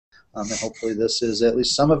And hopefully this is at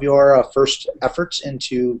least some of your first efforts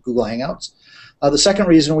into Google Hangouts. The second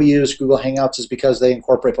reason we use Google Hangouts is because they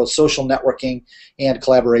incorporate both social networking and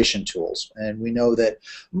collaboration tools. And we know that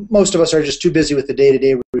most of us are just too busy with the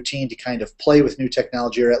day-to-day routine to kind of play with new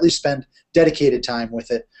technology or at least spend dedicated time with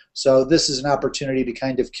it. So this is an opportunity to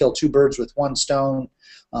kind of kill two birds with one stone,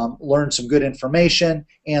 learn some good information,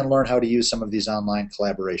 and learn how to use some of these online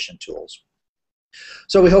collaboration tools.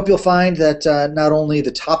 So we hope you'll find that not only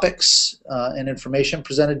the topics and information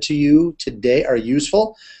presented to you today are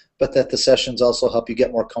useful, but that the sessions also help you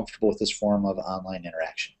get more comfortable with this form of online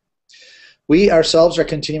interaction. We ourselves are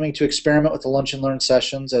continuing to experiment with the Lunch and Learn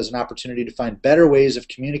sessions as an opportunity to find better ways of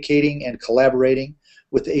communicating and collaborating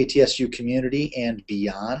with the ATSU community and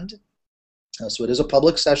beyond. So it is a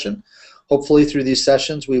public session. Hopefully through these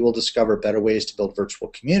sessions we will discover better ways to build virtual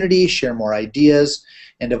community, share more ideas,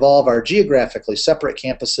 and evolve our geographically separate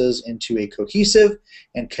campuses into a cohesive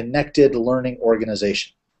and connected learning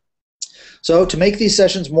organization. So to make these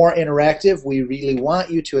sessions more interactive, we really want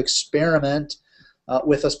you to experiment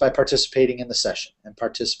with us by participating in the session. And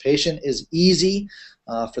participation is easy.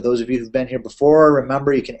 For those of you who've been here before,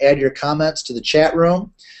 remember you can add your comments to the chat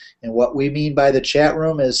room. And what we mean by the chat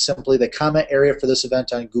room is simply the comment area for this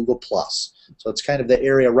event on Google+. So it's kind of the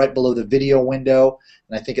area right below the video window,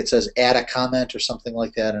 and I think it says add a comment or something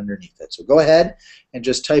like that underneath it. So go ahead and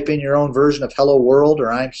just type in your own version of hello world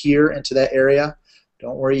or I'm here into that area.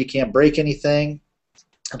 Don't worry, you can't break anything.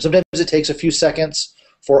 Sometimes it takes a few seconds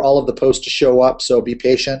for all of the posts to show up, so be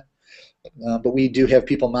patient. But we do have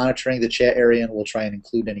people monitoring the chat area, and we'll try and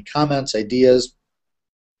include any comments, ideas,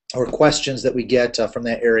 or questions that we get from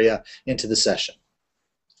that area into the session.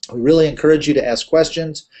 We really encourage you to ask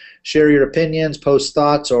questions, share your opinions, post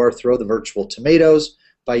thoughts, or throw the virtual tomatoes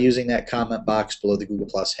by using that comment box below the Google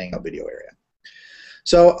Plus Hangout video area.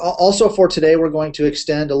 So also for today, we're going to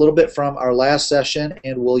extend a little bit from our last session,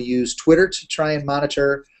 and we'll use Twitter to try and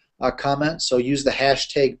monitor comments. So use the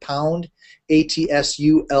hashtag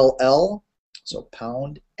 #ATSULL, so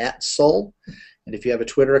 #@SUL. And if you have a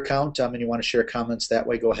Twitter account and you want to share comments that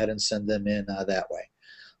way, go ahead and send them in that way.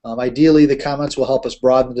 Ideally, the comments will help us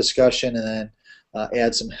broaden the discussion and then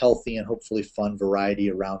add some healthy and hopefully fun variety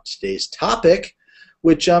around today's topic,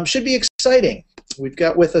 which should be exciting. We've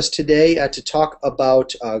got with us today to talk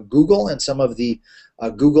about Google and some of the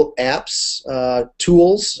Google Apps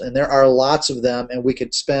tools, and there are lots of them, and we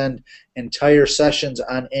could spend entire sessions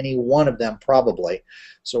on any one of them probably.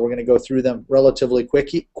 So we're going to go through them relatively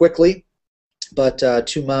quickly. But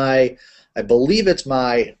to my, I believe it's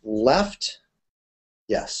my left,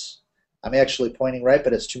 yes, I'm actually pointing right,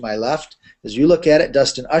 but it's to my left. As you look at it,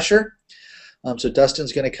 Dustin Usher. So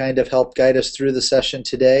Dustin's going to kind of help guide us through the session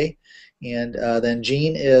today. And then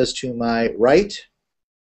Jean is to my right.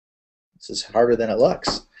 This is harder than it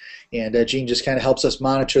looks. And Jean just kind of helps us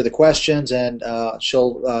monitor the questions, and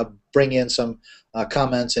she'll bring in some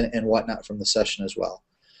comments and whatnot from the session as well.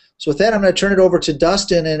 So with that, I'm going to turn it over to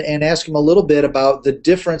Dustin and ask him a little bit about the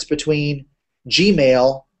difference between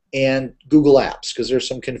Gmail and Google Apps, because there's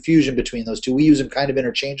some confusion between those two. We use them kind of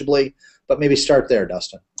interchangeably, but maybe start there,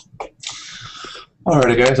 Dustin.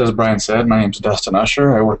 Alrighty guys, as Brian said, my name's Dustin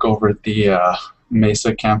Usher. I work over at the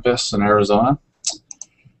Mesa campus in Arizona.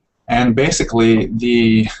 And basically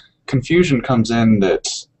the confusion comes in that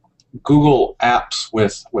Google Apps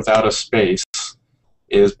without a space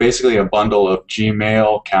is basically a bundle of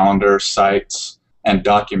Gmail, calendar, sites, and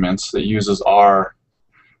documents that uses our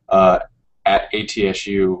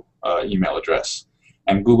 @ATSU email address.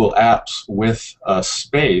 And Google Apps with a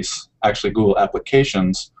space, actually Google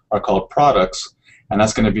applications, are called products, and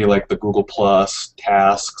that's going to be like the Google Plus,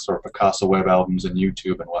 Tasks, or Picasa web albums and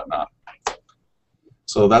YouTube and whatnot.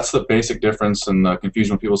 So that's the basic difference in the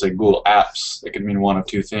confusion when people say Google Apps. It can mean one of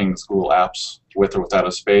two things: Google Apps with or without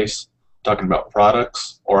a space, talking about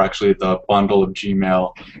products, or actually the bundle of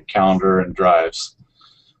Gmail, calendar, and drives.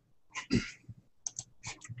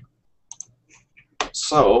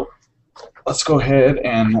 So let's go ahead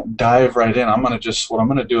and dive right in. What I'm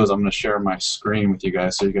going to do is I'm going to share my screen with you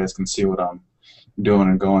guys so you guys can see what I'm doing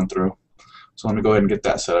and going through. So I'm going to go ahead and get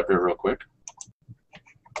that set up here real quick.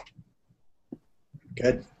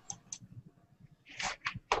 Good.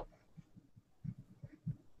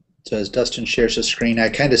 So as Dustin shares his screen, I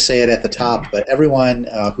kind of say it at the top, but everyone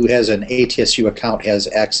who has an ATSU account has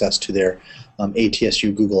access to their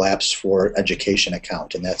ATSU Google Apps for Education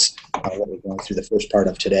account, and that's what we're going through the first part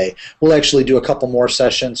of today. We'll actually do a couple more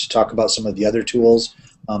sessions to talk about some of the other tools,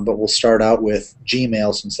 but we'll start out with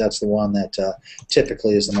Gmail since that's the one that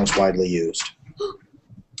typically is the most widely used.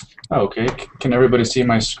 Okay, can everybody see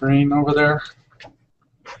my screen over there?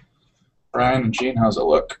 Brian and Jean, how's it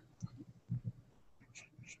look?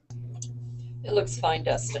 It looks fine,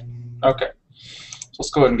 Dustin. Okay. So let's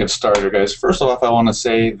go ahead and get started, guys. First off, I want to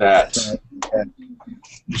say that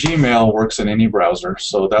Gmail works in any browser,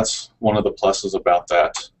 so that's one of the pluses about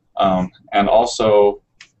that. And also,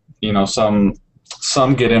 you know, some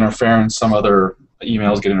get interference, some other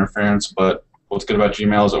emails get interference, but what's good about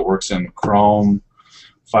Gmail is it works in Chrome,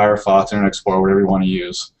 Firefox, Internet Explorer, whatever you want to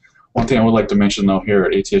use. One thing I would like to mention, though, here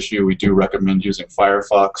at ATSU, we do recommend using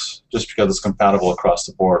Firefox just because it's compatible across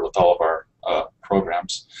the board with all of our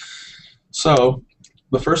programs. So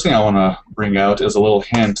the first thing I want to bring out is a little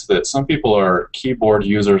hint that some people are keyboard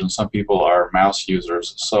users and some people are mouse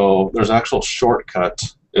users. So there's an actual shortcut.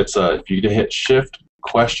 It's if you hit Shift ?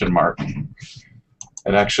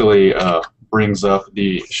 It actually brings up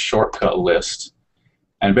the shortcut list.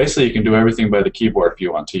 And basically you can do everything by the keyboard if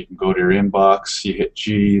you want to. You can go to your inbox, you hit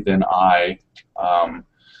G, then I,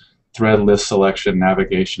 thread, list selection,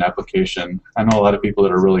 navigation, application. I know a lot of people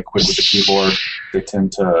that are really quick with the keyboard, they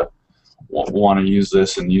tend to want to use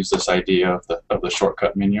this and use this idea of the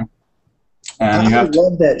shortcut menu. And you have I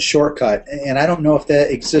love that shortcut, and I don't know if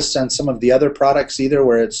that exists on some of the other products either,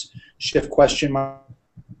 where it's Shift ?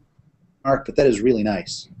 But that is really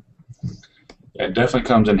nice. It definitely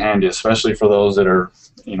comes in handy, especially for those that are,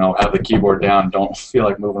 you know, have the keyboard down, don't feel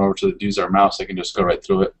like moving over to use their mouse. They can just go right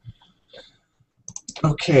through it.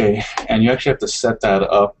 Okay, and you actually have to set that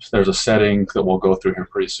up. There's a setting that we'll go through here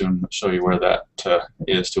pretty soon. I'll show you where that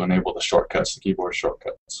is to enable the shortcuts, the keyboard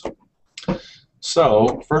shortcuts.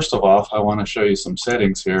 So first of all, I want to show you some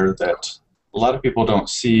settings here that a lot of people don't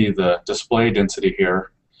see. The display density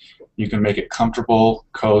here. You can make it comfortable,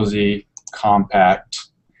 cozy, compact.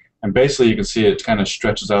 And basically you can see it kind of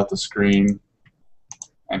stretches out the screen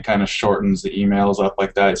and kind of shortens the emails up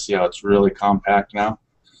like that. You see how it's really compact now?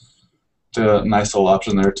 It's a nice little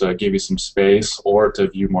option there to give you some space or to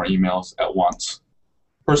view more emails at once.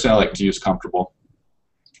 Personally, I like to use comfortable.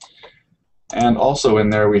 And also in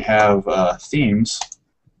there we have themes.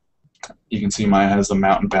 You can see mine has the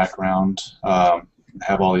mountain background.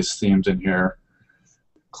 Have all these themes in here.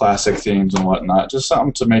 Classic themes and whatnot, just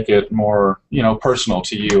something to make it more, you know, personal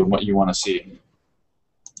to you and what you want to see.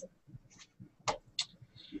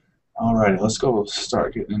 Alrighty, let's go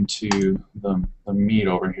start getting into the meat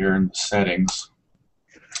over here in the settings.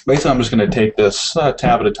 Basically, I'm just going to take this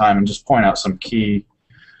tab at a time and just point out some key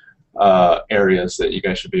areas that you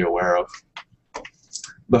guys should be aware of.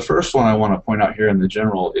 The first one I want to point out here in the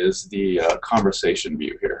general is the conversation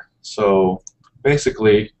view here. So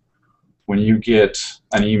basically, when you get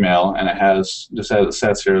an email and it has, just as it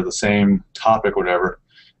says here, the same topic or whatever,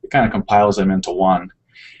 it kind of compiles them into one.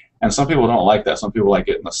 And some people don't like that. Some people like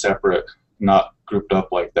it in a separate, not grouped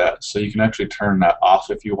up like that. So you can actually turn that off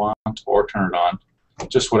if you want, or turn it on,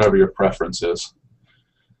 just whatever your preference is.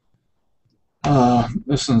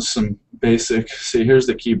 This is some basic, see here's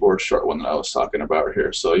the keyboard short one that I was talking about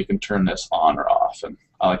here. So you can turn this on or off, and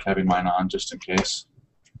I like having mine on just in case.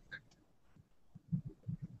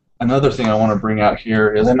 Another thing I want to bring out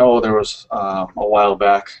here is I know there was a while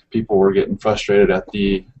back people were getting frustrated at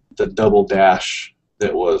the double dash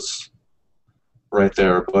that was right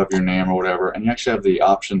there above your name or whatever, and you actually have the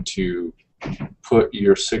option to put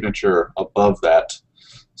your signature above that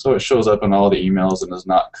so it shows up in all the emails and is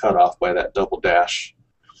not cut off by that double dash.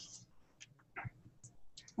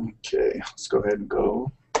 Okay, let's go ahead and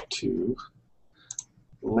go to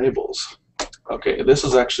labels. Okay, this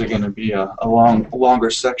is actually going to be a longer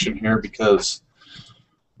section here because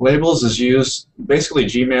labels is used, basically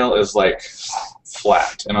Gmail is like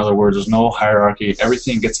flat. In other words, there's no hierarchy.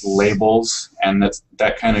 Everything gets labels, and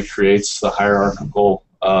that kind of creates the hierarchical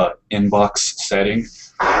inbox setting.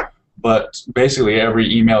 But basically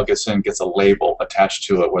every email gets a label attached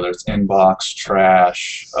to it, whether it's inbox,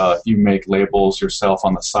 trash, you make labels yourself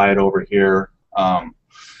on the side over here.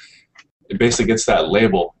 It basically gets that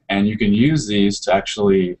label, and you can use these to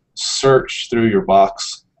actually search through your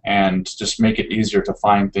box and just make it easier to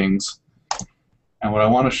find things. And what I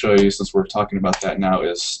want to show you, since we're talking about that now,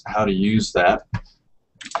 is how to use that.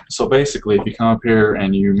 So basically, if you come up here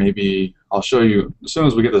and you maybe, I'll show you, as soon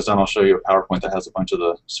as we get this done, I'll show you a PowerPoint that has a bunch of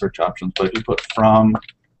the search options. But if you put from, :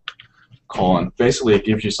 basically it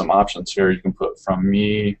gives you some options here. You can put from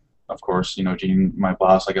me, of course, you know, Jean, my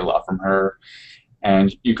boss, I get a lot from her.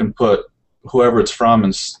 And you can put whoever it's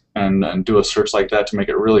from and do a search like that to make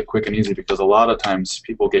it really quick and easy, because a lot of times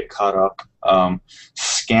people get caught up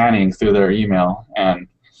scanning through their email, and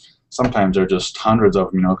sometimes there are just hundreds of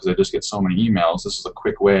them, you know, because they just get so many emails. This is a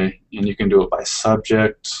quick way, and you can do it by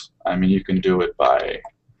subject. I mean, you can do it by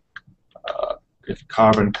if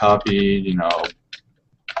carbon copied, you know,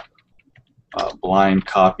 blind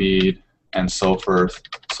copied, and so forth.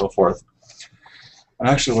 And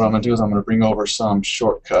actually what I'm going to do is I'm going to bring over some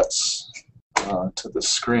shortcuts to the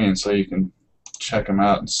screen so you can check them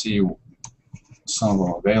out and see some of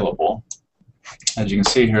them available. As you can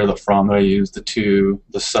see here, the from that I use, the to,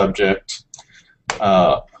 the subject.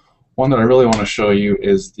 One that I really want to show you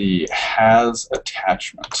is the has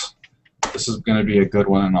attachment. This is going to be a good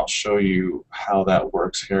one, and I'll show you how that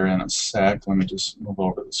works here in a sec. Let me just move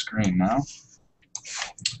over the screen now.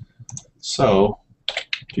 So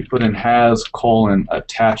if you put in has :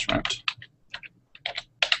 attachment,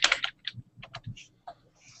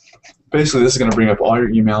 basically this is going to bring up all your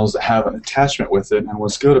emails that have an attachment with it, and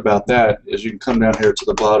what's good about that is you can come down here to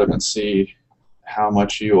the bottom and see how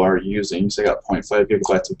much you are using. So you got 0.5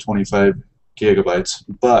 gigabytes of 25 gigabytes,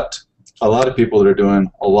 but a lot of people that are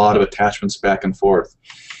doing a lot of attachments back and forth,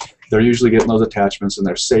 they're usually getting those attachments and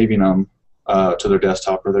they're saving them to their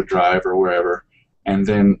desktop or their drive or wherever, and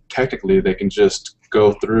then technically they can just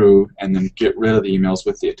go through and then get rid of the emails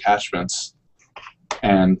with the attachments,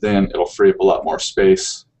 and then it'll free up a lot more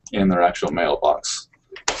space in their actual mailbox.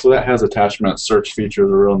 So that has attachment search feature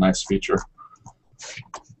is a real nice feature.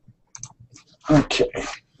 Okay,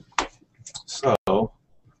 so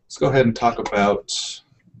let's go ahead and talk about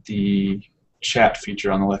the chat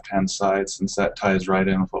feature on the left-hand side, since that ties right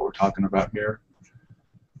in with what we're talking about here.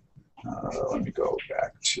 Let me go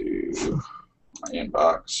back to my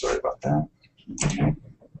inbox. Sorry about that. Okay.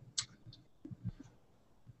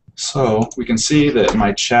 So we can see that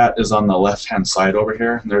my chat is on the left-hand side over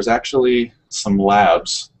here. And there's actually some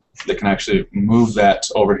labs that can actually move that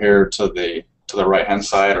over here to the right-hand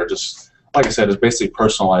side, or just, like I said, it's basically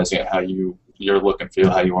personalizing it how your look and feel,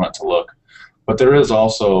 how you want it to look. But there is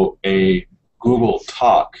also a Google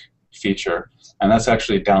Talk feature, and that's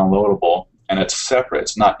actually downloadable, and it's separate.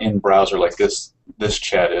 It's not in browser like this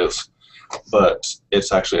chat is, but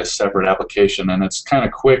it's actually a separate application, and it's kind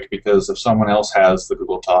of quick because if someone else has the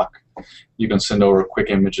Google Talk, you can send over quick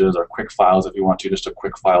images or quick files if you want to, just a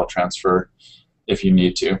quick file transfer if you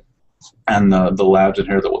need to. And the labs in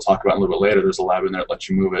here that we'll talk about a little bit later, there's a lab in there that lets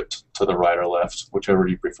you move it to the right or left, whichever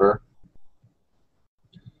you prefer.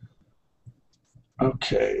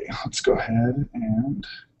 Okay, let's go ahead and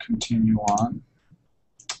continue on.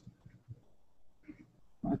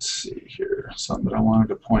 Let's see here, something that I wanted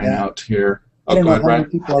to point out here. I don't know how many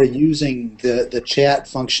people are using the chat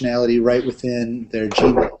functionality right within their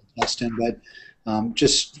Gmail, Justin, but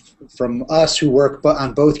just from us who work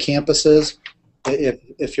on both campuses,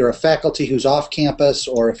 if you're a faculty who's off campus,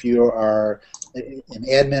 or if you are an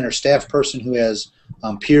admin or staff person who has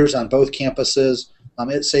peers on both campuses,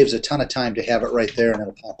 it saves a ton of time to have it right there, and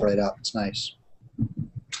it'll pop right up. It's nice.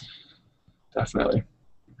 Definitely.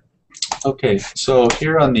 Okay, so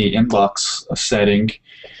here on the inbox setting,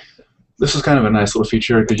 this is kind of a nice little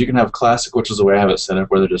feature because you can have classic, which is the way I have it set up,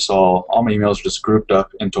 where they're just all my emails are just grouped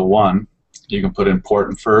up into one. You can put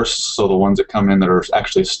important first, so the ones that come in that are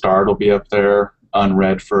actually starred will be up there,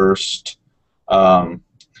 unread first.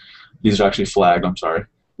 These are actually flagged, I'm sorry.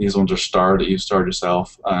 These ones are starred that you starred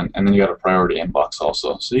yourself, and then you got a priority inbox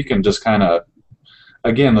also. So you can just kind of,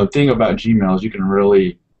 again, the thing about Gmail is you can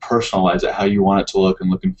really personalize it how you want it to look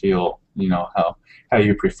and feel, you know, how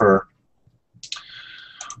you prefer.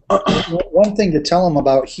 One thing to tell them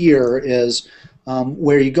about here is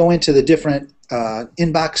where you go into the different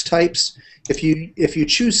inbox types. If you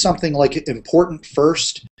choose something like important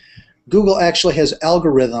first, Google actually has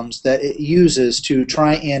algorithms that it uses to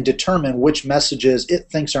try and determine which messages it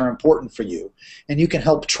thinks are important for you, and you can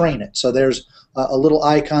help train it. So there's a little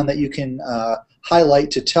icon that you can highlight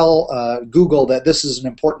to tell Google that this is an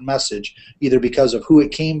important message, either because of who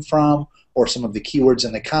it came from or some of the keywords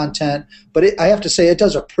in the content. But I have to say, it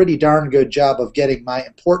does a pretty darn good job of getting my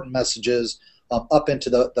important messages up into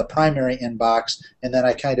the primary inbox, and then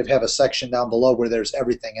I kind of have a section down below where there's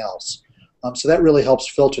everything else. So that really helps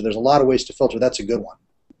filter. There's a lot of ways to filter. That's a good one.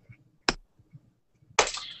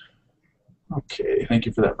 Okay, thank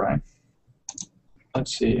you for that, Brian.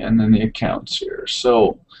 Let's see, and then the accounts here.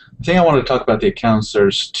 So the thing I wanted to talk about the accounts,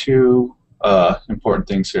 there's two important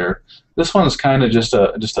things here. This one is kind of just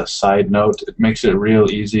a side note. It makes it real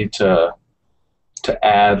easy to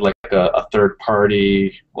add like a third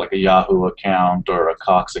party, like a Yahoo account or a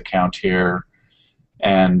Cox account here.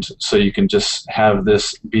 And so you can just have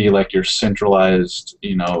this be like your centralized,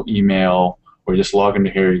 you know, email, where you just log into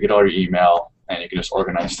here, you get all your email, and you can just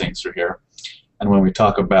organize things through here. And when we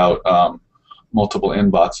talk about multiple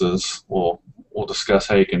inboxes, we'll discuss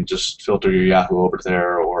how you can just filter your Yahoo over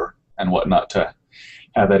there and whatnot to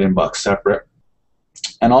have that inbox separate.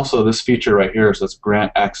 And also this feature right here says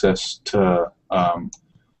grant access to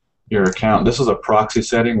your account. This is a proxy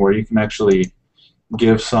setting where you can actually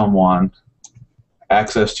give someone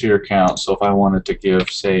access to your account. So if I wanted to give,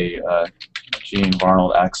 say, Gene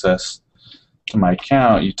Varnold access to my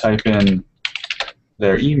account, you type in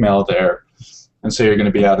their email there, and say you're going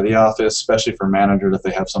to be out of the office, especially for managers if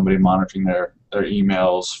they have somebody monitoring their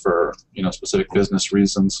emails for specific business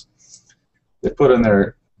reasons. They put in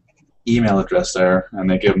their email address there, and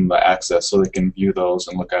they give them the access so they can view those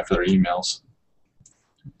and look after their emails.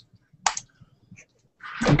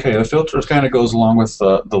 Okay, the filters kind of goes along with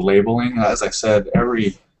the labeling. As I said,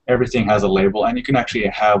 everything has a label, and you can actually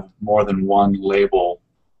have more than one label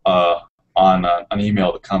on an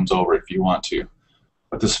email that comes over if you want to.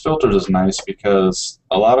 But this filter is nice because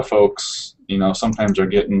a lot of folks, sometimes are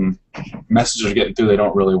getting messages getting through they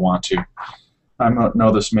don't really want to. I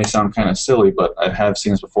know this may sound kind of silly, but I have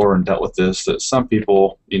seen this before and dealt with this, that some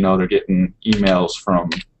people, they're getting emails from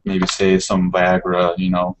maybe, say, some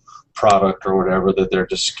Viagra, product or whatever that they're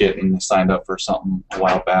just getting signed up for something a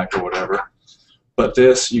while back or whatever. But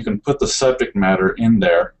this, you can put the subject matter in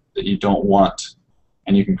there that you don't want,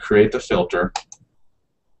 and you can create the filter.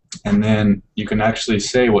 And then you can actually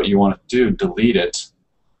say what you want to do, delete it,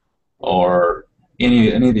 or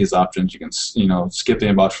any of these options. You can skip the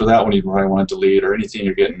inbox for that one. You probably want to delete, or anything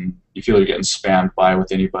you feel you're getting spammed by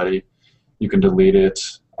with anybody, you can delete it.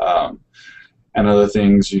 And other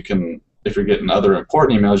things, you can, if you're getting other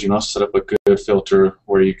important emails, you can also set up a good filter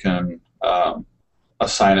where you can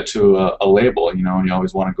assign it to a label. And you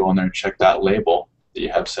always want to go in there and check that label that you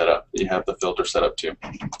have set up, that you have the filter set up to.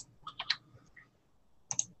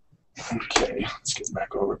 Okay, let's get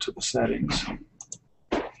back over to the settings.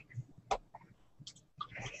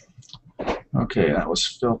 Okay, that was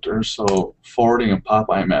filters. So forwarding and pop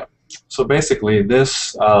IMAP. So basically,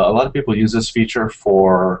 this a lot of people use this feature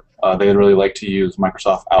for they really like to use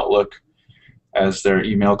Microsoft Outlook as their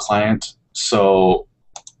email client. So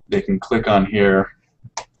they can click on here,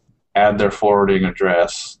 add their forwarding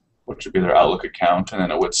address, which would be their Outlook account, and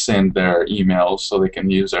then it would send their emails so they can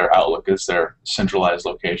use their Outlook as their centralized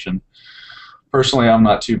location. Personally, I'm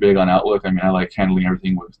not too big on Outlook. I mean, I like handling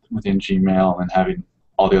everything within Gmail and having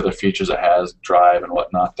all the other features it has, Drive and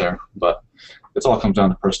whatnot there, but it all comes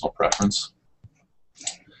down to personal preference.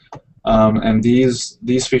 And these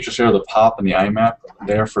features here, the POP and the IMAP,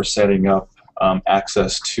 they're for setting up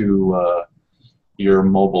access to your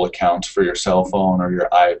mobile accounts for your cell phone or your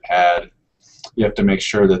iPad. You have to make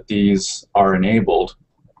sure that these are enabled,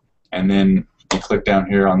 and then you click down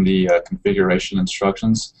here on the configuration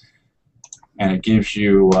instructions, and it gives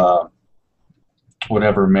you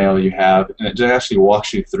whatever mail you have, and it actually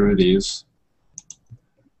walks you through these,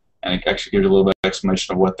 and it actually gives you a little bit of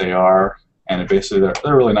explanation of what they are, and it basically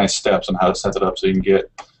they're really nice steps on how to set it up so you can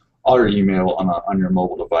get all your email on your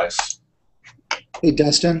mobile device. Hey,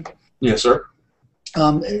 Dustin? Yes, sir?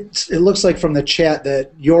 It looks like from the chat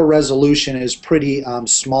that your resolution is pretty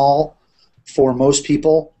small for most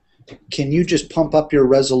people. Can you just pump up your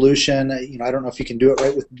resolution? I don't know if you can do it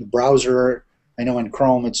right with the browser. I know in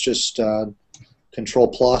Chrome it's just Control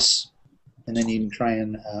Plus, and then you can try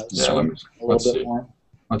and swing a little bit more.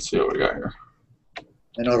 Let's see what we got here.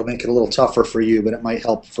 I know it'll make it a little tougher for you, but it might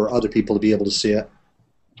help for other people to be able to see it.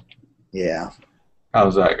 Yeah.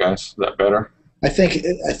 How's that, guys? Is that better? I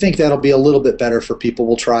think that'll be a little bit better for people.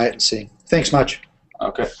 We'll try it and see. Thanks much.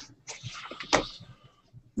 Okay.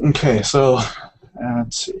 Okay, so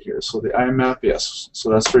let's see here. So the IMAP, yes. So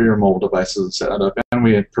that's for your mobile devices set up, and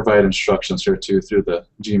we provide instructions here too through the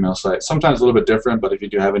Gmail site. Sometimes a little bit different, but if you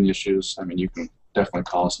do have any issues, I mean, you can definitely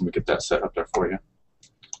call us and we get that set up there for you.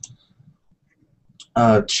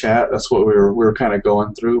 Chat, that's what we were kind of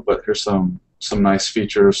going through, but here's some nice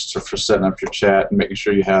features for setting up your chat and making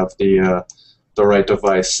sure you have the right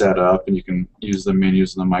device set up, and you can use the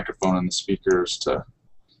menus and the microphone and the speakers to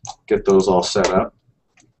get those all set up.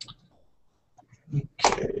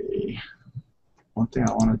 Okay. One thing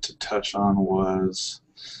I wanted to touch on was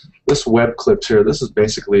this web clips here. This is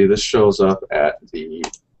basically, this shows up at the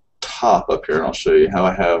top up here, and I'll show you how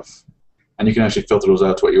I have, and you can actually filter those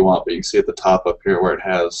out to what you want, but you can see at the top up here where it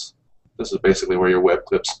has, this is basically where your web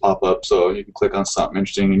clips pop up, so you can click on something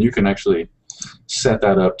interesting, and you can actually set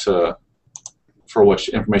that up for what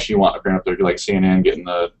information you want to bring up there. Like CNN getting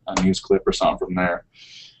a news clip or something from there,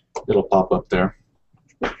 it'll pop up there.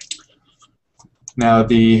 Now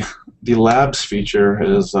the Labs feature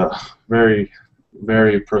is a very,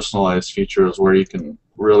 very personalized feature, is where you can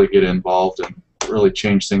really get involved and really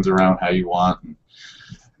change things around how you want. And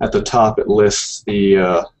at the top it lists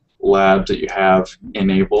the labs that you have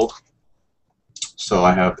enabled. So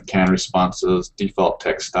I have the canned responses, default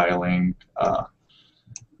text styling.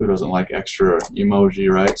 Who doesn't like extra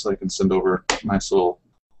emoji, right? So I can send over nice little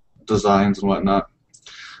designs and whatnot.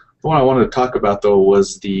 The one I wanted to talk about, though,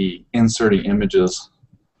 was the inserting images.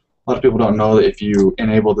 A lot of people don't know that if you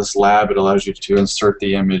enable this lab, it allows you to insert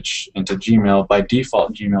the image into Gmail. By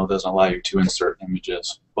default, Gmail doesn't allow you to insert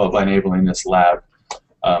images, but by enabling this lab,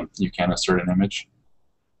 you can insert an image.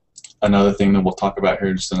 Another thing that we'll talk about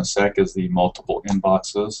here just in a sec is the multiple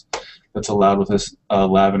inboxes that's allowed with this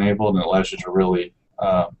lab enabled, and it allows you to really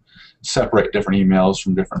separate different emails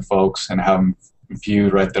from different folks and have them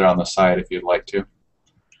viewed right there on the side if you'd like to.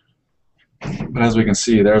 But as we can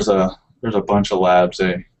see, there's a bunch of labs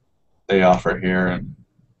they offer here, and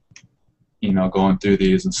going through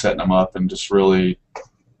these and setting them up and just really,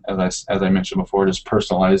 as I mentioned before, just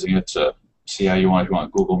personalizing it to see how you want. If you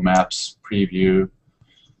want Google Maps preview,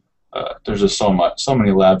 there's just so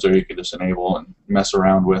many labs there you can just enable and mess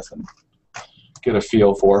around with and get a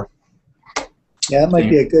feel for. Yeah, that might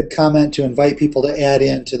be a good comment to invite people to add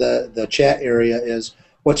into the chat area is,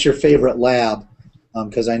 what's your favorite lab?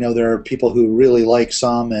 Because I know there are people who really like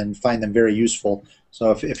some and find them very useful.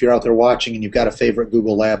 So if you're out there watching and you've got a favorite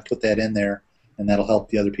Google lab, put that in there, and that'll help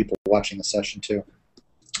the other people watching the session too.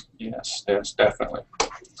 Yes, definitely.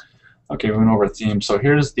 Okay, moving over to theme. So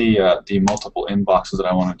here's the multiple inboxes that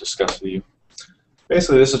I want to discuss with you.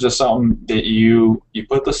 Basically, this is just something that you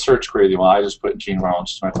put the search query. Well, I just put Jean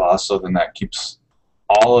Rollins to my boss, so then that keeps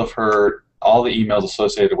all the emails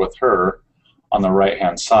associated with her on the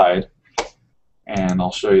right-hand side. And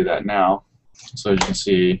I'll show you that now. So as you can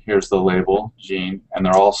see, here's the label, Jean, and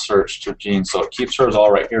they're all searched to Jean. So it keeps hers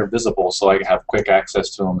all right here visible so I can have quick access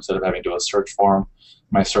to them instead of having to do a search for them.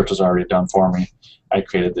 My search is already done for me. I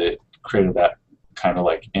created that kind of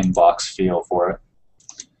like inbox feel for it.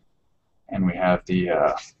 And we have the,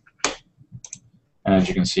 and as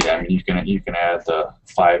you can see, I mean, you can add the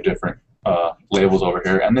 5 different labels over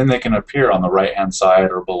here, and then they can appear on the right-hand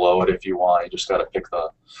side or below it if you want. You just got to pick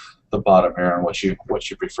the bottom here and what you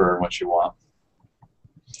prefer and what you want.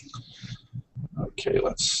 Okay,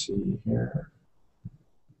 let's see here.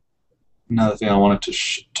 Another thing I wanted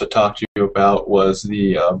to talk to you about was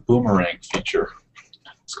the boomerang feature.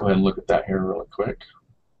 Let's go ahead and look at that here really quick.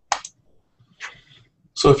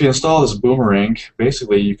 So if you install this boomerang,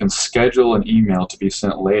 basically you can schedule an email to be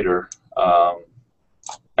sent later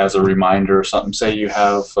as a reminder or something. Say you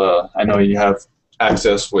have, I know you have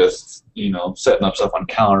access with setting up stuff on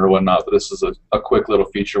calendar or whatnot, but this is a quick little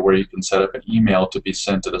feature where you can set up an email to be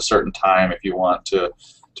sent at a certain time if you want to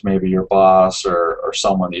maybe your boss or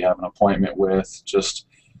someone that you have an appointment with. Just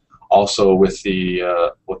also with the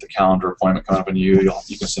calendar appointment coming up in you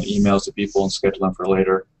can send emails to people and schedule them for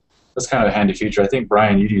later. That's kind of a handy feature. I think,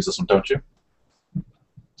 Brian, you use this one, don't you?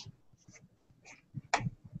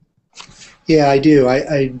 Yeah, I do.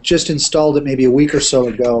 I just installed it maybe a week or so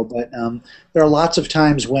ago, but there are lots of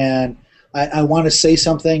times when I want to say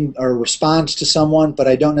something or respond to someone, but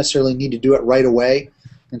I don't necessarily need to do it right away.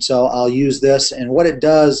 And so I'll use this, and what it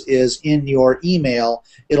does is in your email,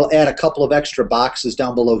 it'll add a couple of extra boxes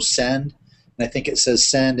down below send, and I think it says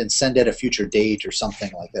send and send at a future date or something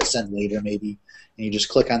like that, send later maybe, and you just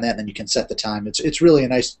click on that and then you can set the time. It's really a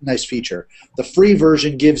nice feature. The free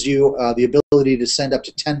version gives you the ability to send up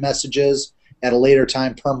to 10 messages at a later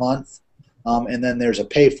time per month, and then there's a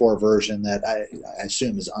pay-for version that I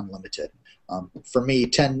assume is unlimited. For me,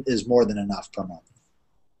 10 is more than enough per month.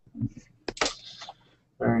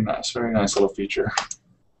 Very nice little feature.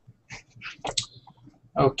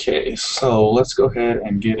 Okay, so let's go ahead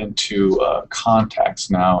and get into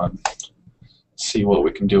contacts now and see what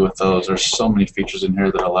we can do with those. There's so many features in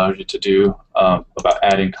here that allows you to do about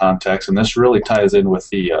adding contacts, and this really ties in with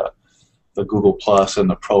the Google Plus and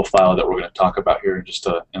the profile that we're going to talk about here in just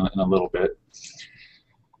in a little bit,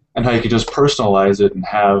 and how you can just personalize it and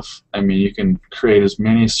have, I mean, you can create as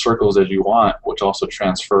many circles as you want, which also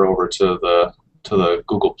transfer over to the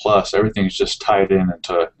Google Plus. Everything's just tied in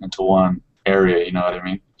into one area. You know what I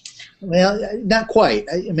mean? Well, not quite.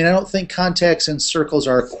 I mean, I don't think contacts and circles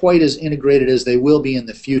are quite as integrated as they will be in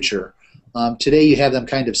the future. Today you have them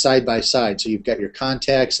kind of side by side, so you've got your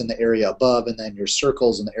contacts in the area above and then your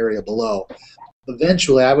circles in the area below.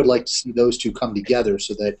 Eventually, I would like to see those two come together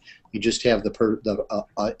so that you just have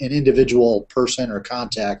an individual person or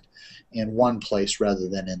contact in one place rather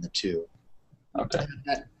than in the two. Okay.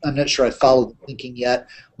 I'm not sure I followed the thinking yet.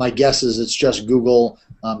 My guess is it's just Google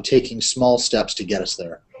taking small steps to get us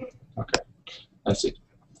there. Okay, I see.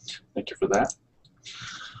 Thank you for that.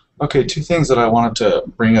 Okay, 2 things that I wanted to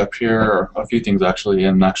bring up here, or a few things actually,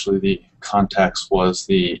 and actually the contacts was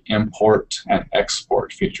the import and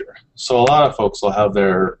export feature. So a lot of folks will have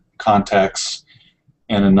their contacts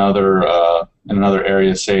in another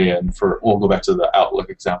area, say, and we'll go back to the Outlook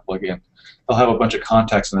example again. They'll have a bunch of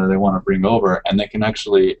contacts in there they want to bring over, and they can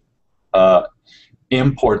actually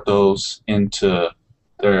import those into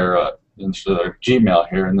their Gmail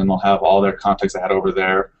here, and then they'll have all their contacts they had over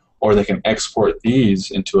there, or they can export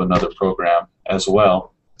these into another program as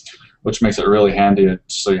well, which makes it really handy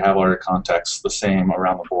so you have all your contacts the same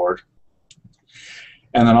around the board.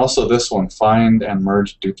 And then also this one, find and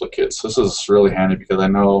merge duplicates. This is really handy because I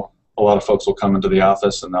know a lot of folks will come into the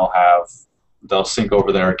office and they'll sync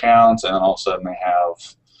over their accounts, and then all of a sudden they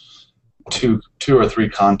have two or three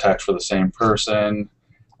contacts for the same person,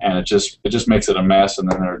 and it just makes it a mess,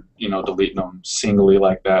 and then they're deleting them singly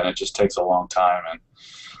like that, and it just takes a long time.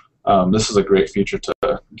 And this is a great feature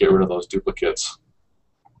to get rid of those duplicates.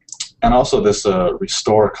 And also this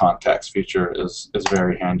restore contacts feature is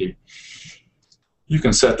very handy. You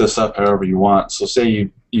can set this up however you want. So say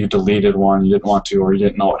you deleted one, you didn't want to, or you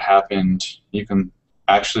didn't know what happened, you can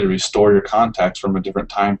actually restore your contacts from a different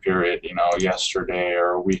time period, yesterday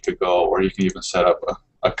or a week ago, or you can even set up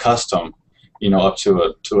a custom, up to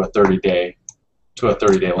a 30-day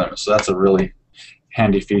limit. So that's a really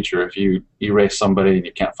handy feature if you erase somebody and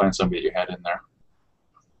you can't find somebody you had in there.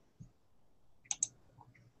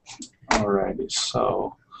 Alrighty,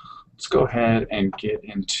 so let's go ahead and get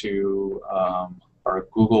into our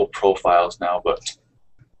Google profiles now. But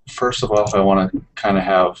first of all, I want to kind of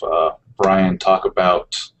have Brian talk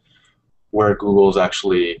about where Google is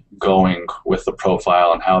actually going with the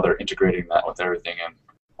profile and how they're integrating that with everything and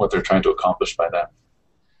what they're trying to accomplish by that.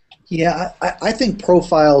 Yeah, I think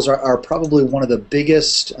profiles are probably one of the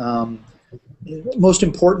biggest, most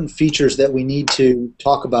important features that we need to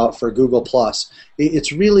talk about for Google+.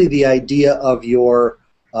 It's really the idea of your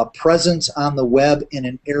presence on the web in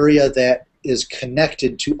an area that is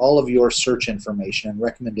connected to all of your search information and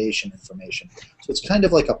recommendation information. So it's kind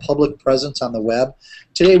of like a public presence on the web.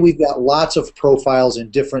 Today we've got lots of profiles in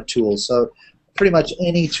different tools. So pretty much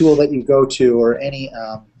any tool that you go to or any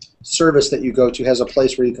service that you go to has a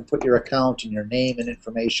place where you can put your account and your name and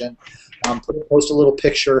information, post a little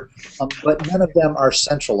picture, but none of them are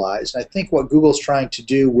centralized. I think what Google's trying to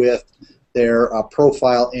do with their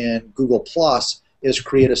profile in Google+ is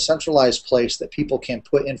create a centralized place that people can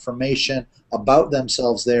put information about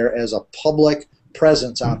themselves there as a public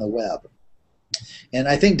presence on the web. And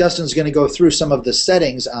I think Dustin's going to go through some of the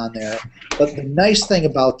settings on there, but the nice thing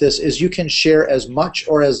about this is you can share as much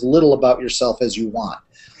or as little about yourself as you want.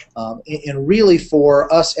 And really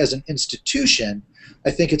for us as an institution,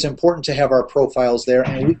 I think it's important to have our profiles there,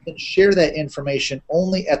 and we can share that information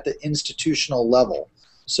only at the institutional level.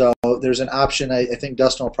 So there's an option, I think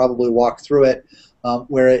Dustin will probably walk through it,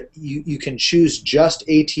 where you can choose just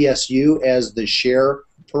ATSU as the share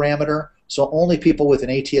parameter, so only people with an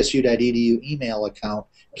atsu.edu email account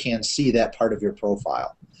can see that part of your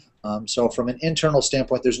profile. So from an internal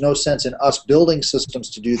standpoint, there's no sense in us building systems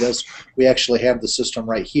to do this. We actually have the system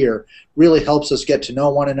right here. Really helps us get to know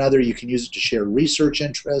one another. You can use it to share research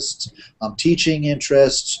interests, teaching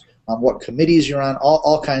interests, what committees you're on,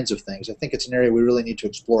 all kinds of things. I think it's an area we really need to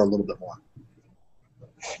explore a little bit more.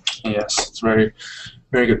 Yes, it's a very,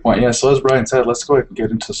 very good point. Yeah, so as Brian said, let's go ahead and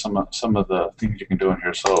get into some of the things you can do in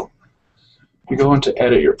here. So if you go into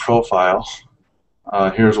edit your profile,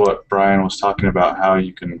 here's what Brian was talking about, how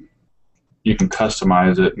you can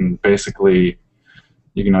customize it, and basically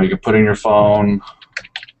you can put in your phone,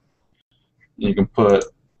 you can put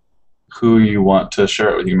who you want to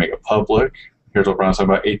share it with, you can make it public. Here's what Brian's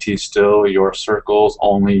talking about, AT still, your circles,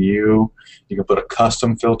 only you. You can put a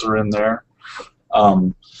custom filter in there.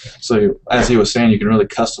 So as he was saying, you can really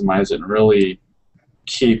customize it and really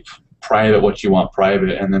keep private what you want private,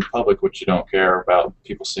 and then public what you don't care about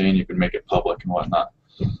people seeing. You can make it public and whatnot.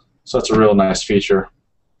 So that's a real nice feature,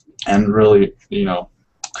 and really,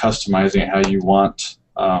 customizing it how you want.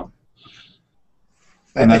 And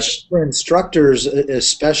that's for instructors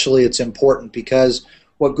especially, it's important because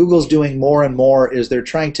what Google's doing more and more is they're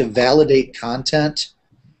trying to validate content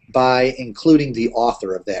by including the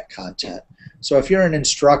author of that content. So if you're an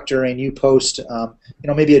instructor and you post,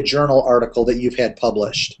 maybe a journal article that you've had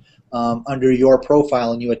published under your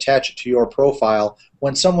profile and you attach it to your profile,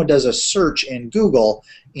 when someone does a search in Google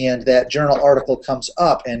and that journal article comes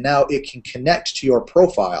up, and now it can connect to your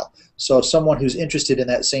profile. So someone who's interested in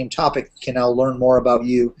that same topic can now learn more about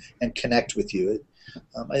you and connect with you.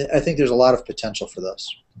 I think there's a lot of potential for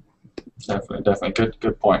this. Definitely.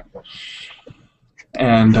 Good point.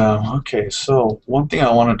 And okay, so one thing I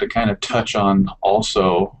wanted to kind of touch on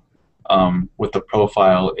also with the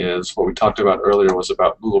profile is what we talked about earlier was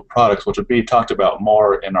about Google products, which would be talked about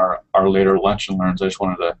more in our later lunch and learns. I just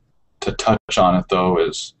wanted to touch on it though,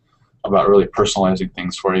 is about really personalizing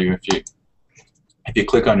things for you. If you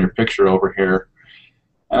click on your picture over here,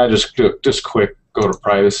 and I just quick go to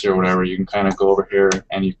privacy or whatever, you can kind of go over here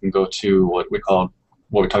and you can go to what we talked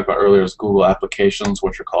about earlier is Google Applications,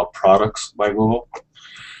 which are called Products by Google.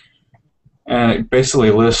 And it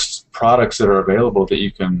basically lists products that are available that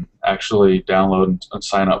you can actually download and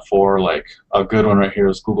sign up for. Like a good one right here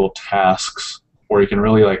is Google Tasks, where you can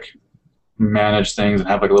really like manage things and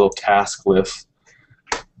have like a little task list.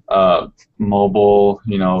 Mobile,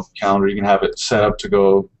 calendar, you can have it set up to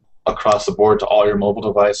go across the board to all your mobile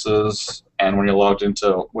devices, and when you're logged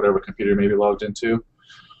into whatever computer you may be logged into.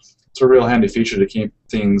 It's a real handy feature to keep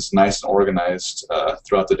things nice and organized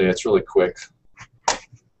throughout the day. It's really quick.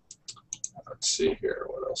 Let's see here,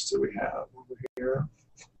 what else do we have over here?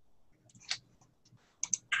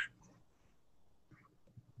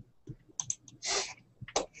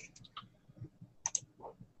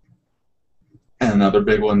 And another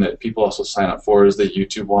big one that people also sign up for is the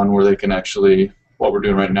YouTube one, where they can actually, what we're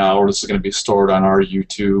doing right now, or this is going to be stored on our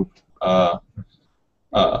YouTube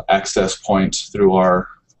access point through our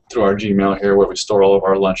Gmail here, where we store all of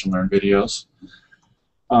our Lunch and Learn videos.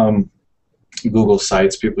 Google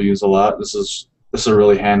Sites people use a lot. This is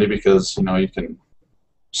really handy because you can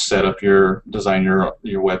set up design your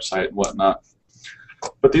website and whatnot.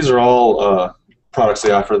 But these are all products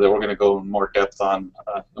they offer that we're going to go in more depth on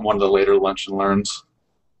in one of the later Lunch and Learns.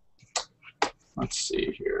 Let's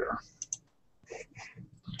see here.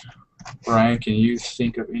 Brian, can you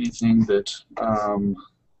think of anything that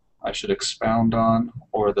I should expound on,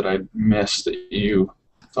 or that I missed that you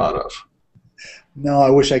thought of? No, I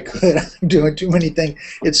wish I could. I'm doing too many things.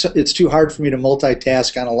 It's too hard for me to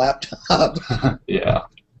multitask on a laptop. Yeah,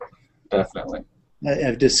 definitely.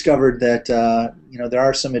 I've discovered that there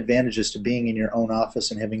are some advantages to being in your own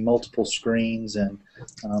office and having multiple screens and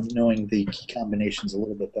knowing the key combinations a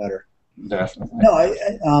little bit better. Definitely. No,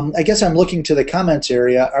 I guess I'm looking to the comments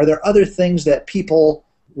area. Are there other things that people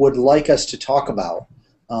would like us to talk about,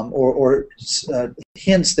 or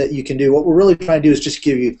hints that you can do? What we're really trying to do is just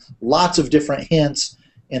give you lots of different hints,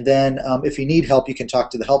 and then if you need help, you can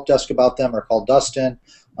talk to the help desk about them or call Dustin.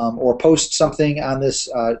 Or post something on this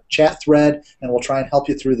chat thread, and we'll try and help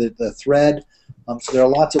you through the thread. So there are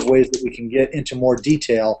lots of ways that we can get into more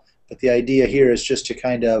detail, but the idea here is just to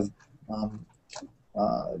kind of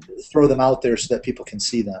throw them out there so that people can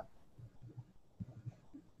see them.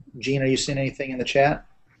 Jean, are you seeing anything in the chat?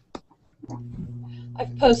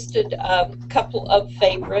 I've posted a couple of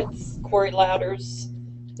favorites. Corey Louder's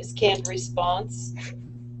is canned response.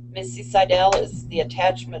 Missy Seidel is the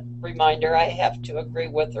attachment reminder. I have to agree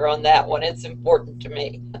with her on that one. It's important to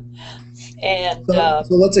me. And so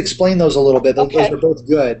let's explain those a little bit. Okay. Those are both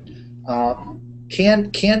good.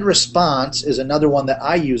 Canned response is another one that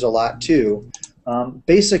I use a lot too.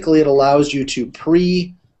 Basically, it allows you to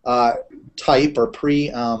pre-type or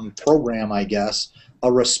pre-program, I guess,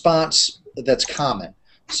 a response that's common.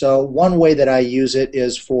 So one way that I use it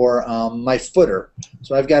is for my footer.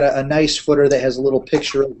 So I've got a nice footer that has a little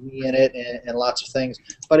picture of me in it and lots of things,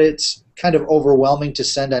 but it's kind of overwhelming to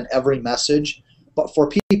send on every message. But for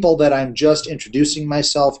people that I'm just introducing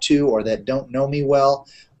myself to or that don't know me well,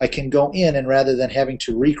 I can go in, and rather than having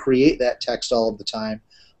to recreate that text all of the time,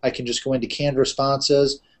 I can just go into canned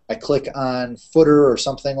responses, I click on footer or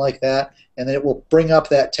something like that, and then it will bring up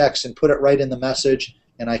that text and put it right in the message,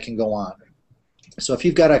 and I can go on. So if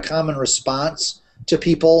you've got a common response to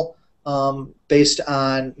people based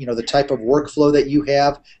on the type of workflow that you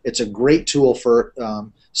have, it's a great tool for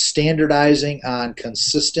standardizing on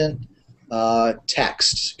consistent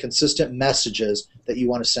text, consistent messages that you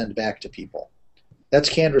want to send back to people. That's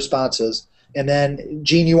canned responses. And then,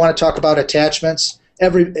 Jean, you want to talk about attachments?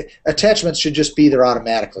 Attachments should just be there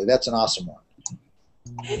automatically. That's an awesome one.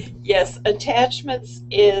 yes, attachments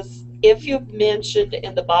is if you've mentioned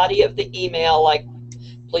in the body of the email, like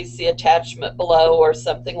please see attachment below or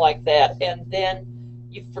something like that, and then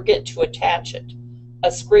you forget to attach it,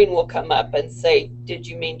 a screen will come up and say, did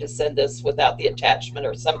you mean to send this without the attachment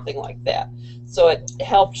or something like that. So it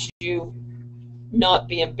helps you not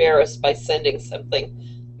be embarrassed by sending something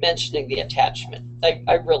mentioning the attachment.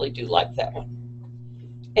 I really do like that one.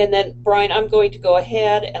 And then, Brian, I'm going to go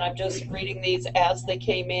ahead, and I'm just reading these as they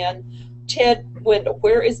came in. Ted Wendell,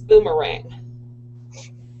 where is Boomerang?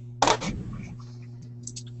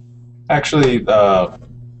 Actually,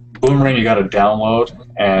 Boomerang you got to download,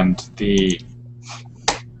 and the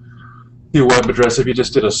web address, if you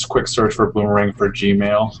just did a quick search for Boomerang for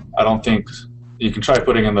Gmail, I don't think you can try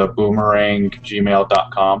putting in the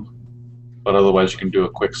boomeranggmail.com, but otherwise you can do a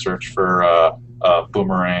quick search for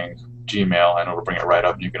Boomerang Gmail, and it'll bring it right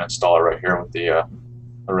up, and you can install it right here with the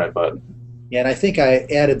red button. Yeah, and I think I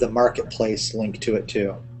added the marketplace link to it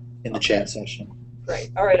too in the chat session. Great.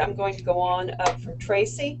 All right, I'm going to go on from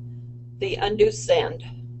Tracy, the undo send.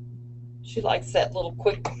 She likes that little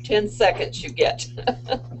quick 10 seconds you get.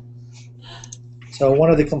 So one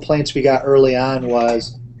of the complaints we got early on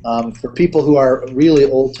was for people who are really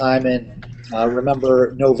old time and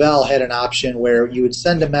remember Novell had an option where you would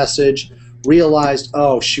send a message, realized,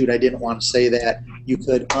 oh shoot, I didn't want to say that. You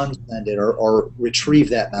could unsend it or retrieve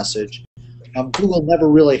that message. Google never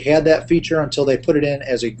really had that feature until they put it in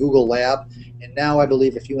as a Google Lab, and now I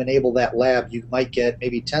believe if you enable that lab, you might get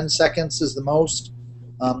maybe 10 seconds is the most,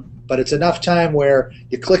 but it's enough time where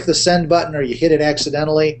you click the send button or you hit it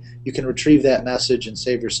accidentally, you can retrieve that message and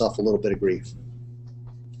save yourself a little bit of grief.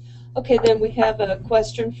 Okay, then we have a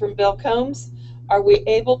question from Bill Combs. Are we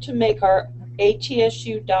able to make our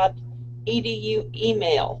atsu.edu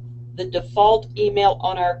email the default email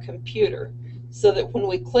on our computer so that when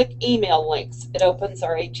we click email links, it opens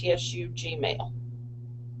our ATSU Gmail?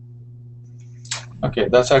 Okay,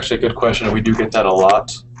 that's actually a good question. We do get that a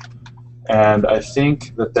lot. And I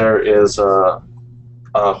think that there is an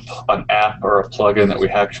app or a plugin that we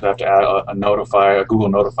actually have to add a Google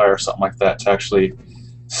Notify or something like that to actually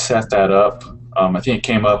set that up. I think it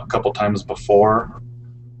came up a couple times before,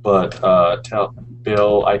 but tell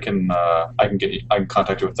Bill I can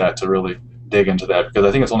contact you with that to really dig into that, because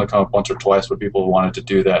I think it's only come up once or twice where people wanted to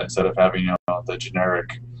do that instead of having the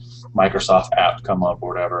generic Microsoft app come up or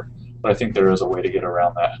whatever. But I think there is a way to get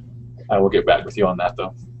around that. I will get back with you on that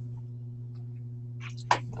though.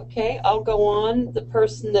 Okay, I'll go on. The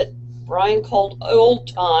person that Brian called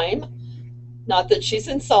old time, not that she's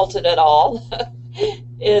insulted at all,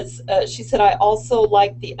 is she said, I also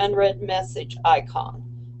like the unread message icon.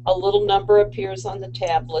 A little number appears on the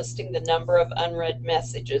tab listing the number of unread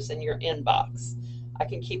messages in your inbox. I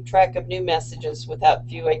can keep track of new messages without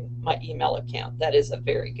viewing my email account. That is a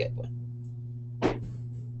very good one.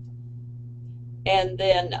 And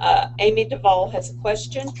then Amy Duvall has a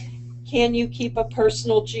question. Can you keep a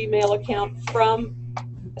personal Gmail account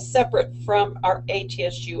separate from our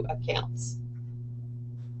ATSU accounts?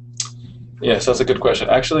 Yes, that's a good question.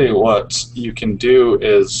 Actually, what you can do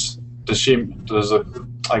is,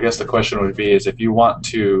 I guess the question would be is if you want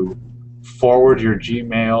to forward your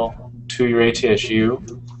Gmail to your ATSU,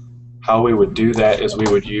 how we would do that is we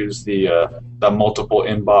would use the multiple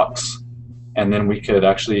inbox, and then we could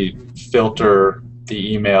actually filter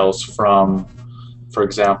the emails from, for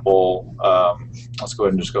example, let's go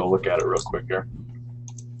ahead and just go look at it real quick here.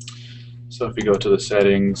 So if you go to the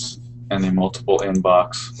settings and the multiple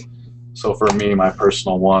inbox, so for me, my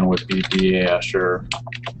personal one would be dasher@atsu.edu.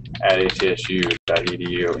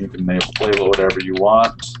 You can label it whatever you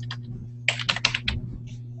want.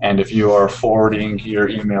 And if you are forwarding your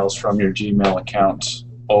emails from your Gmail account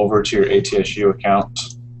over to your ATSU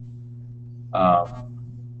account,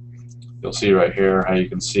 you'll see right here how you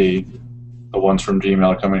can see the ones from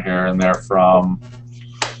Gmail coming here, and they're from,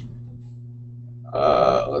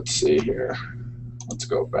 let's see here. Let's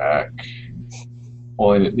go back.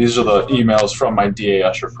 Well, these are the emails from my DA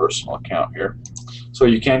Usher personal account here. So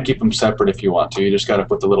you can keep them separate if you want to. You just got to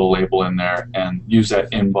put the little label in there and use that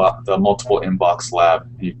inbox, the multiple inbox lab,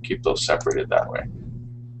 and you can keep those separated that way.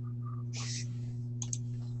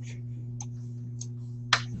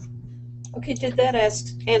 Okay, did that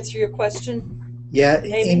answer your question? Yeah,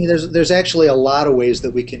 Amy, there's actually a lot of ways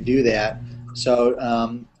that we can do that. So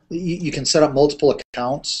you can set up multiple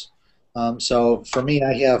accounts. So for me,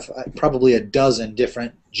 I have probably a dozen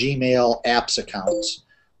different Gmail apps accounts.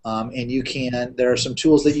 And there are some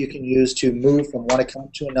tools that you can use to move from one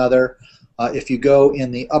account to another. If you go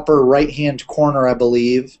in the upper right-hand corner, I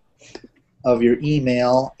believe, of your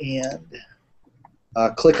email and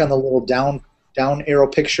click on the little down arrow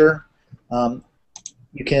picture,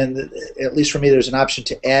 you can, at least for me, there's an option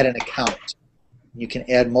to add an account. You can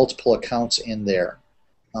add multiple accounts in there.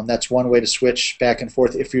 That's one way to switch back and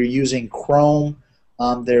forth. If you're using Chrome,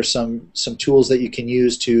 there's some tools that you can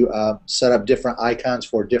use to set up different icons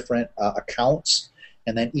for different accounts,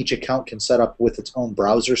 and then each account can set up with its own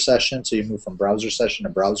browser session, so you move from browser session to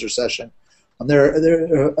browser session. There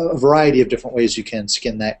are a variety of different ways you can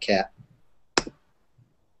skin that cat.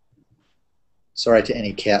 Sorry to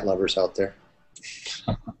any cat lovers out there.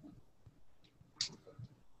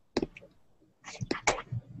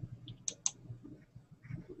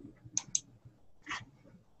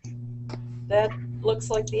 That looks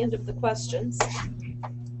like the end of the questions. All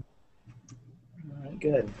right,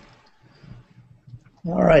 good.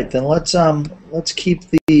 All right, then let's keep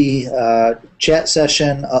the chat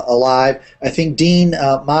session alive. I think Dean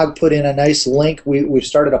Mogg put in a nice link. We've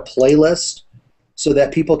started a playlist so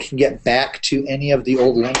that people can get back to any of the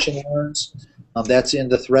old lunch and learns. That's in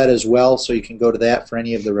the thread as well, so you can go to that for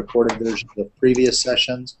any of the recorded versions of previous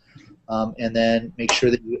sessions. And then make sure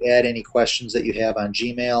that you add any questions that you have on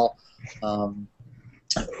Gmail,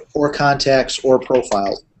 or contacts or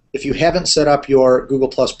profiles. If you haven't set up your Google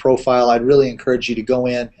Plus profile, I'd really encourage you to go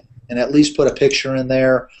in and at least put a picture in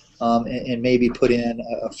there, and maybe put in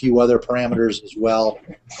a few other parameters as well.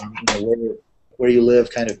 Where you live,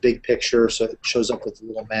 kind of big picture, so it shows up with a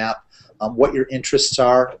little map. What your interests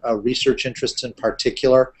are, research interests in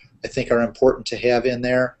particular, I think are important to have in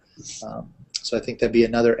there. So I think that'd be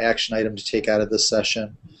another action item to take out of this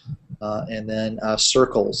session. And then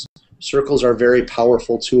circles. Circles are very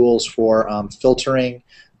powerful tools for filtering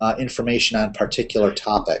information on particular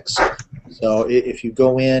topics. So if you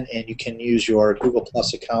go in and you can use your Google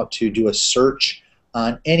Plus account to do a search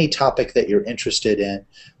on any topic that you're interested in,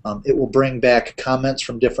 it will bring back comments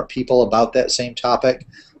from different people about that same topic.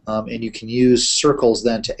 And you can use circles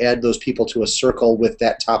then to add those people to a circle with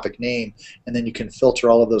that topic name, and then you can filter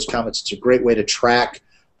all of those comments. It's a great way to track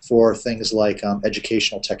for things like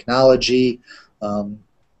educational technology,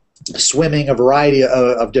 swimming, a variety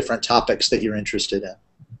of different topics that you're interested in.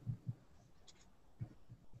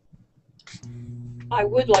 I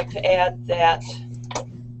would like to add that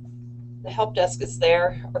the help desk is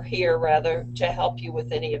there, or here rather, to help you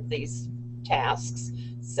with any of these tasks.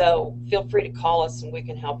 So feel free to call us and we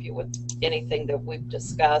can help you with anything that we've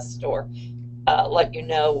discussed, or let you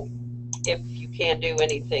know if you can do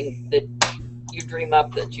anything that you dream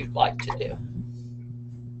up that you'd like to do.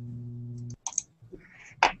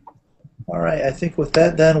 All right, I think with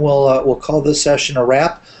that then we'll call this session a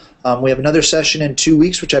wrap. We have another session in 2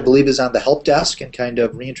 weeks, which I believe is on the help desk and kind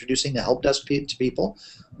of reintroducing the help desk to people.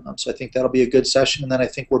 So I think that'll be a good session, and then I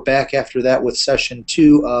think we're back after that with session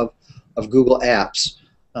 2 of Google Apps.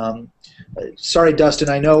 Sorry, Dustin,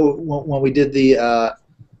 I know when we did the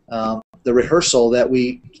rehearsal that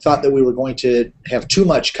we thought that we were going to have too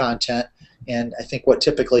much content, and I think what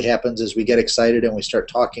typically happens is we get excited and we start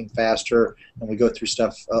talking faster, and we go through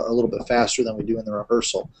stuff a little bit faster than we do in the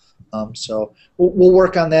rehearsal. So we'll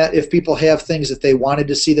work on that. If people have things that they wanted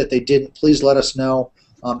to see that they didn't, please let us know,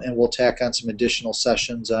 and we'll tack on some additional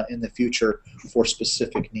sessions in the future for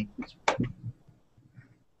specific needs.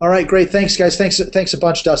 All right, great. Thanks, guys. Thanks a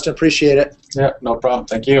bunch, Dustin. Appreciate it. Yeah, no problem.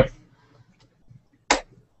 Thank you.